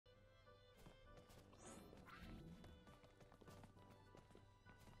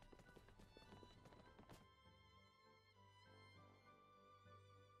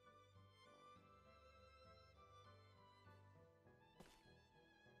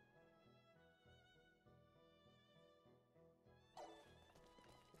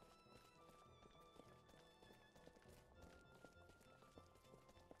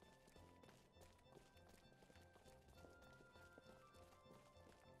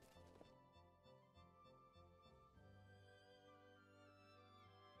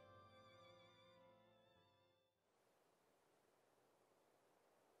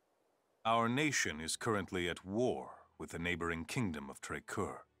Our nation is currently at war with the neighboring kingdom of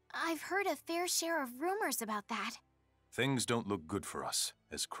Trekur. I've heard a fair share of rumors about that. Things don't look good for us,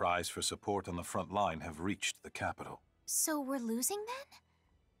 as cries for support on the front line have reached the capital. So we're losing then?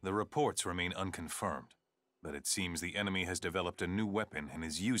 The reports remain unconfirmed, but it seems the enemy has developed a new weapon and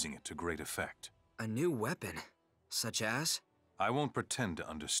is using it to great effect. A new weapon? Such as? I won't pretend to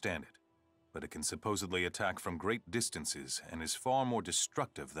understand it, but it can supposedly attack from great distances and is far more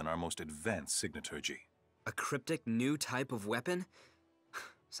destructive than our most advanced signaturgy. A cryptic new type of weapon?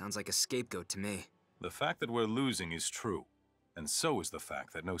 Sounds like a scapegoat to me. The fact that we're losing is true, and so is the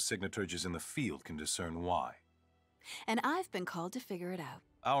fact that no signaturges in the field can discern why. And I've been called to figure it out.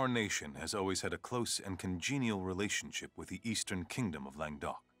 Our nation has always had a close and congenial relationship with the eastern kingdom of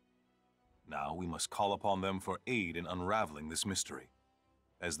Myiddok. Now we must call upon them for aid in unraveling this mystery,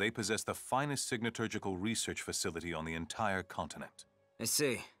 as they possess the finest signaturgical research facility on the entire continent. I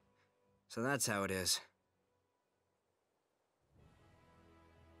see. So that's how it is.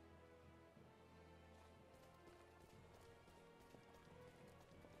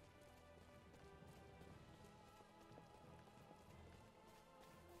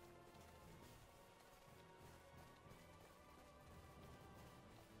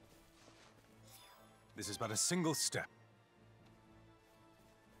 This is but a single step.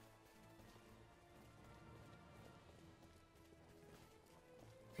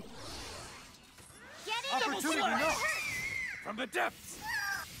 Get in! Opportunity knocks from the depths!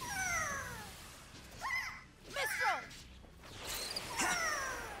 Mistral!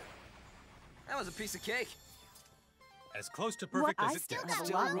 That was a piece of cake. As close to perfect What as I it still gets. have a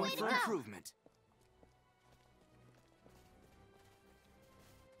Still lot room more to for go. improvement.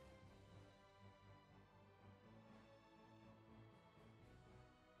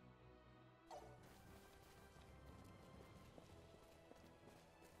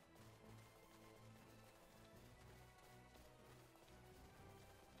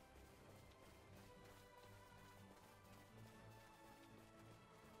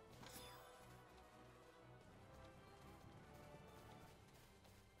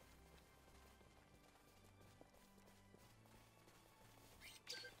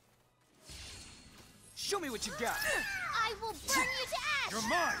 Show me what you got. I will burn you to ash! You're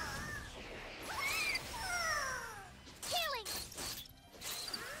mine! Healing!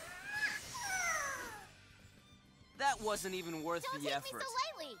 That wasn't even worth Don't the take effort. me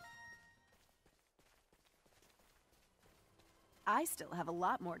so lightly! I still have a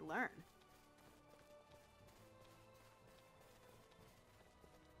lot more to learn.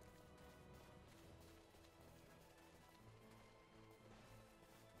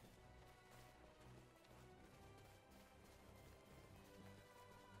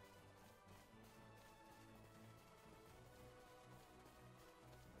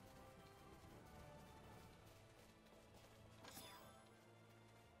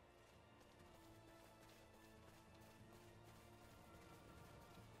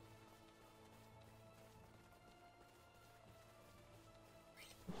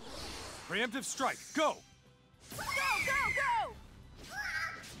 Preemptive strike, go! Go, go, go!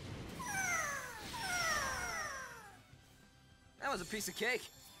 That was a piece of cake.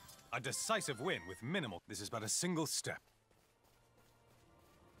 A decisive win with minimal. This is but a single step.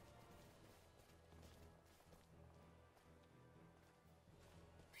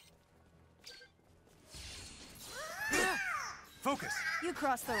 Focus! You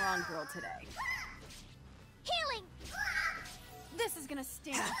crossed the wrong girl today. Healing! This is gonna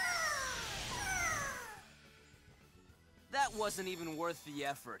sting. That wasn't even worth the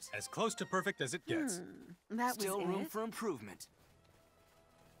effort. As close to perfect as it gets. That Still was room it? for improvement.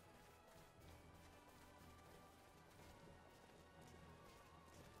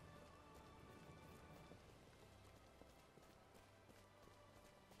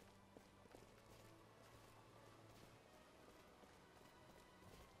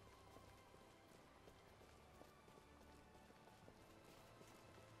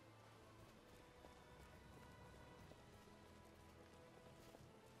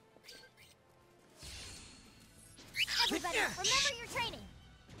 Everybody, remember your training!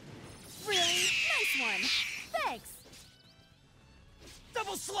 Really? Nice one. Thanks.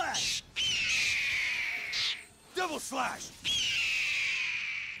 Double slash! Double slash!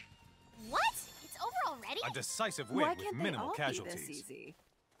 What? It's over already? A decisive win Why with can't they minimal all casualties. be this easy?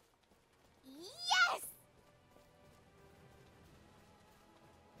 Yes!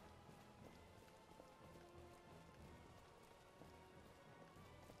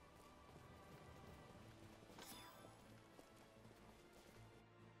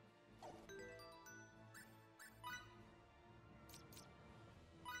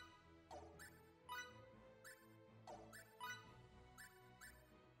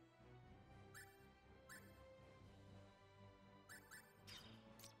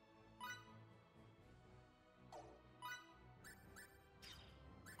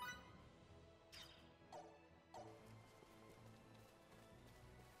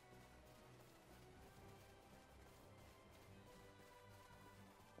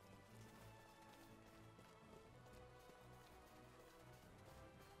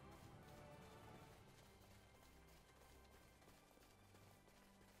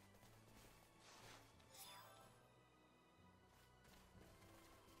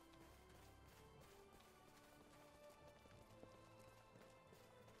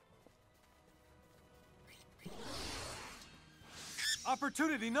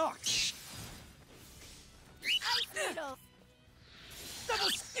 Opportunity knocked! Ice needles. Double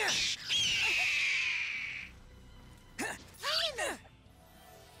Hang in there.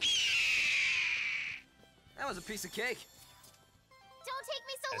 That was a piece of cake. Don't take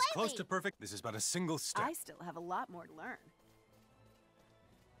me so As lightly. close to perfect, this is but a single step. I still have a lot more to learn.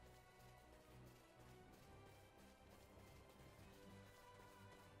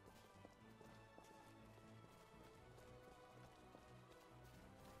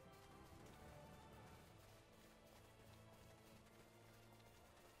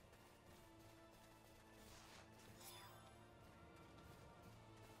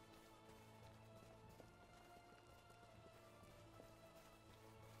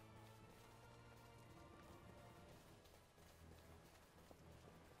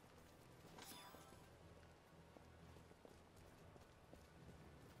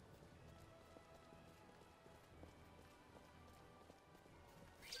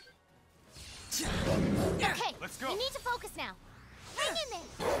 Okay, Let's go. we need to focus now. Hang in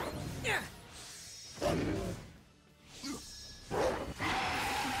there.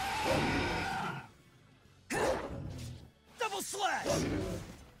 Double slash!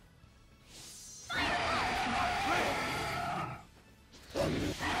 All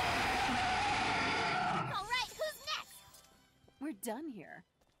right, who's next? We're done here.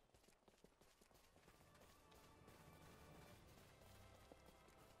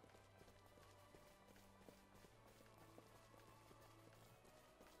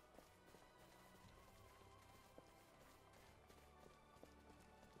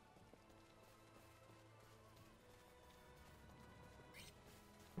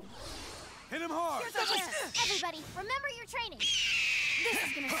 Hit him hard! Here's our chance. Everybody, remember your training. This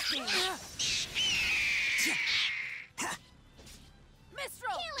is gonna sting.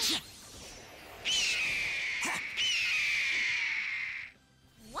 Mistral! Healing.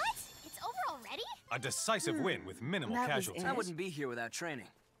 What? It's over already? A decisive win with minimal That was casualties. it. I wouldn't be here without training.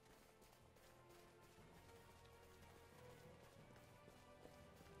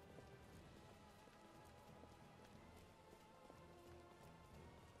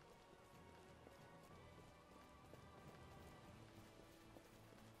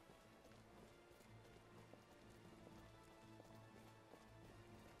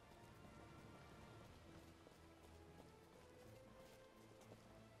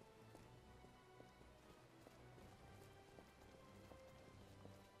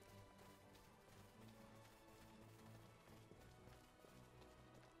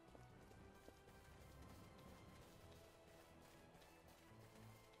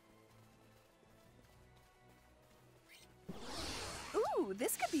 Ooh,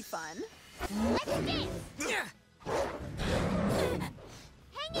 this could be fun. Let's dance.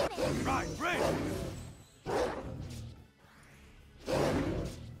 Hang in there. Right, right!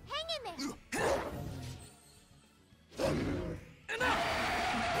 Hang in there.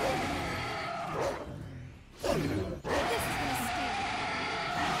 This is gonna sting.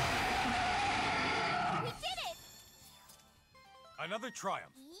 We did it. Another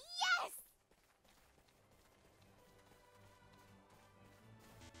triumph. Yes.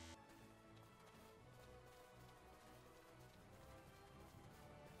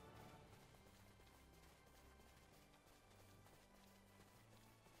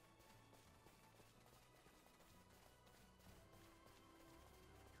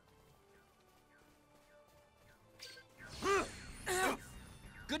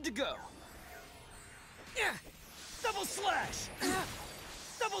 Good to go. Double slash!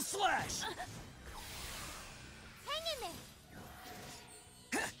 Double slash! Hang in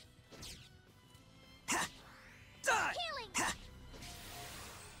there. Die! Healing.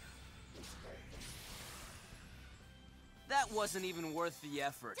 That wasn't even worth the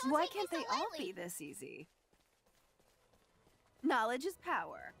effort. Don't Why take me can't so they all lightly. be this easy? Knowledge is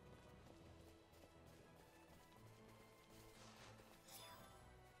power.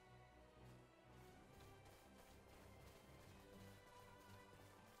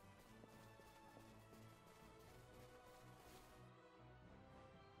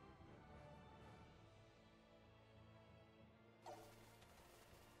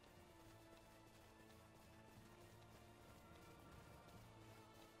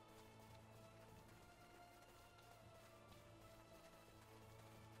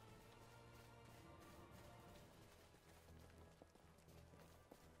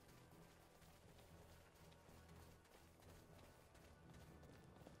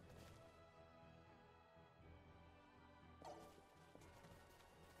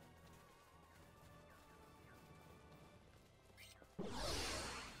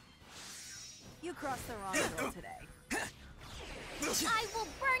 You crossed the wrong girl today. I will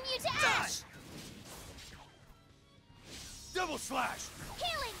burn you to ash! Double slash!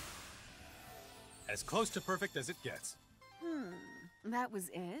 Healing! As close to perfect as it gets. That was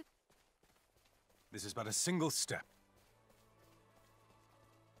it? This is but a single step.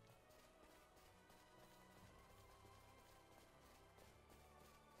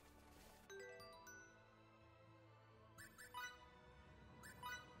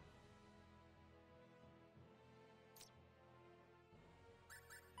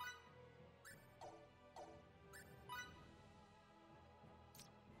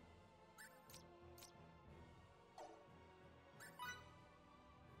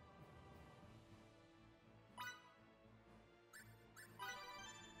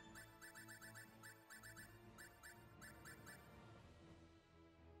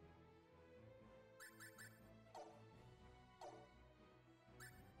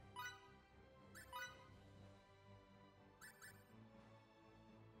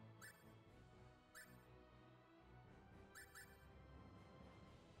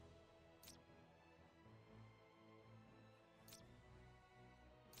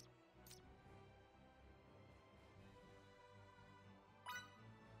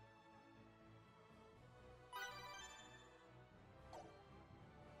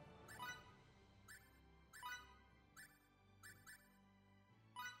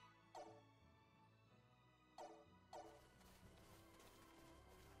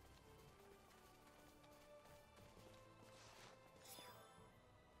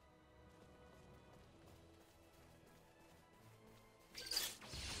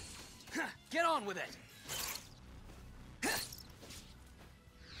 Get on with it!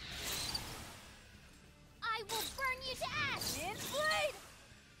 I will burn you to ash! Blade!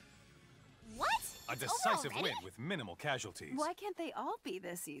 What? A It's over decisive already? win with minimal casualties. Why can't they all be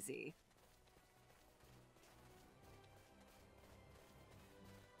this easy?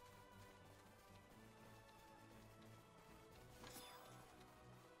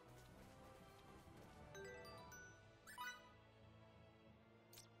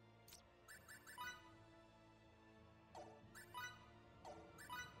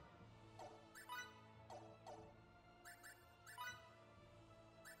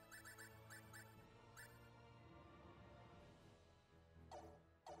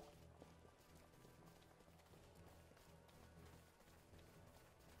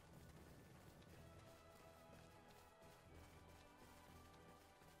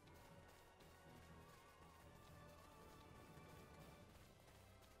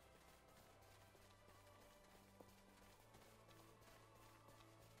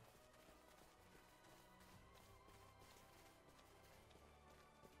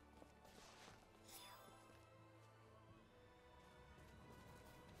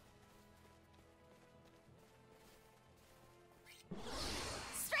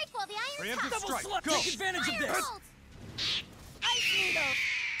 Strike while the iron's Preemptive hot! strike, go! Take advantage of this! Firebolt! Ice needle!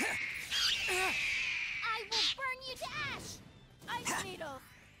 I will burn you to ash! Ice needle!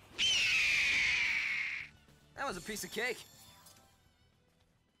 That was a piece of cake.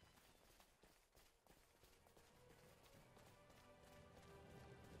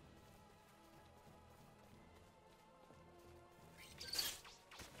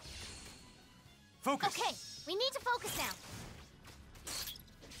 Focus! Okay, we need to focus now.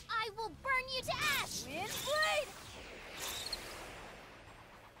 I will burn you to ash! Blade!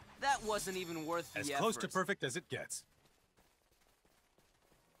 That wasn't even worth the As effort. close to perfect as it gets.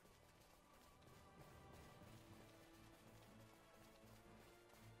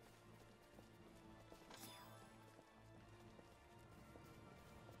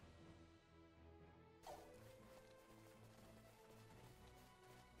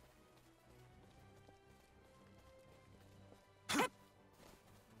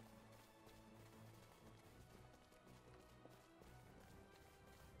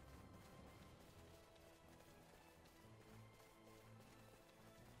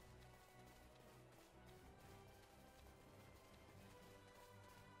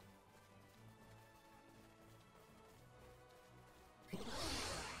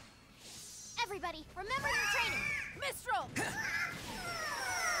 Everybody, remember your training! Mistral!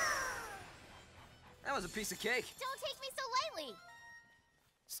 That was a piece of cake. Don't take me so lightly!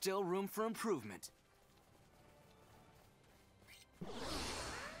 Still room for improvement. Get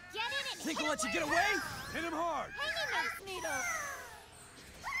in and Think hit I'll let you him get with away? her! Hit him hard! Ice needle!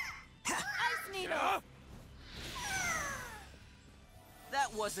 Ice needle! Yeah.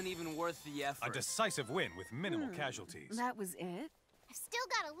 That wasn't even worth the effort. A decisive win with minimal casualties. That was it? I've still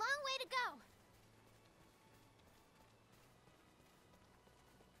got a long way to go.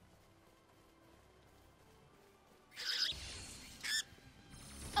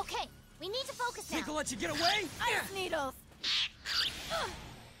 We need to focus now. Think I'll let you get away? Ice needles! Fireball!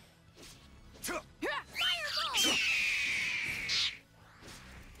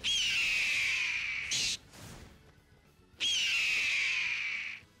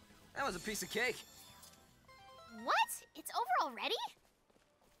 That was a piece of cake. What? It's over already?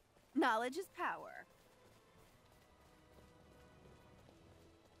 Knowledge is power.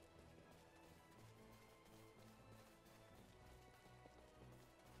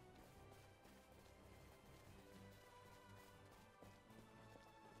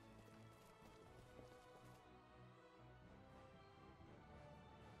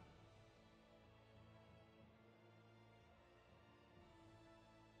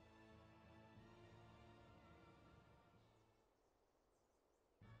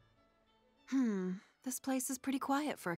 This place is pretty quiet for